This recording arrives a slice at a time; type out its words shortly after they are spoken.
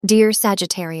Dear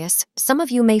Sagittarius, some of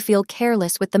you may feel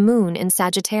careless with the moon in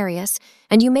Sagittarius,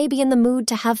 and you may be in the mood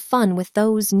to have fun with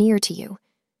those near to you.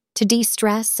 To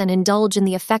de-stress and indulge in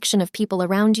the affection of people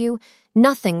around you,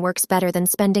 nothing works better than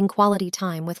spending quality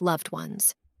time with loved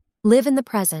ones. Live in the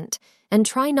present, and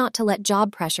try not to let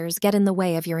job pressures get in the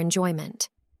way of your enjoyment.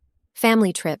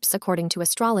 Family trips, according to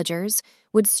astrologers,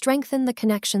 would strengthen the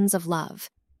connections of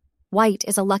love. White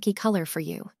is a lucky color for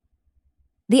you.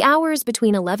 The hours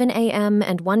between 11 a.m.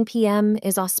 and 1 p.m.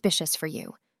 is auspicious for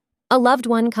you. A loved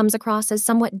one comes across as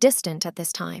somewhat distant at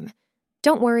this time.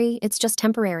 Don't worry, it's just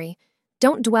temporary.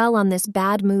 Don't dwell on this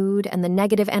bad mood and the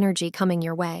negative energy coming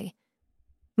your way.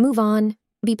 Move on,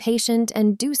 be patient,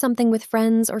 and do something with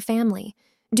friends or family.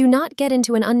 Do not get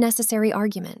into an unnecessary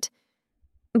argument.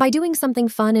 By doing something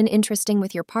fun and interesting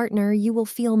with your partner, you will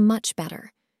feel much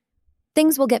better.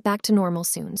 Things will get back to normal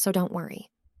soon, so don't worry.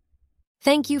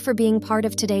 Thank you for being part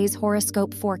of today's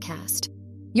horoscope forecast.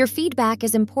 Your feedback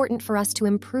is important for us to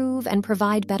improve and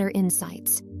provide better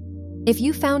insights. If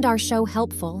you found our show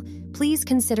helpful, please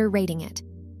consider rating it.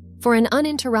 For an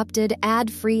uninterrupted,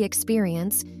 ad-free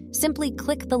experience, simply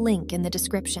click the link in the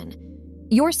description.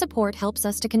 Your support helps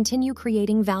us to continue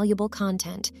creating valuable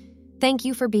content. Thank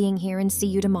you for being here and see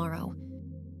you tomorrow.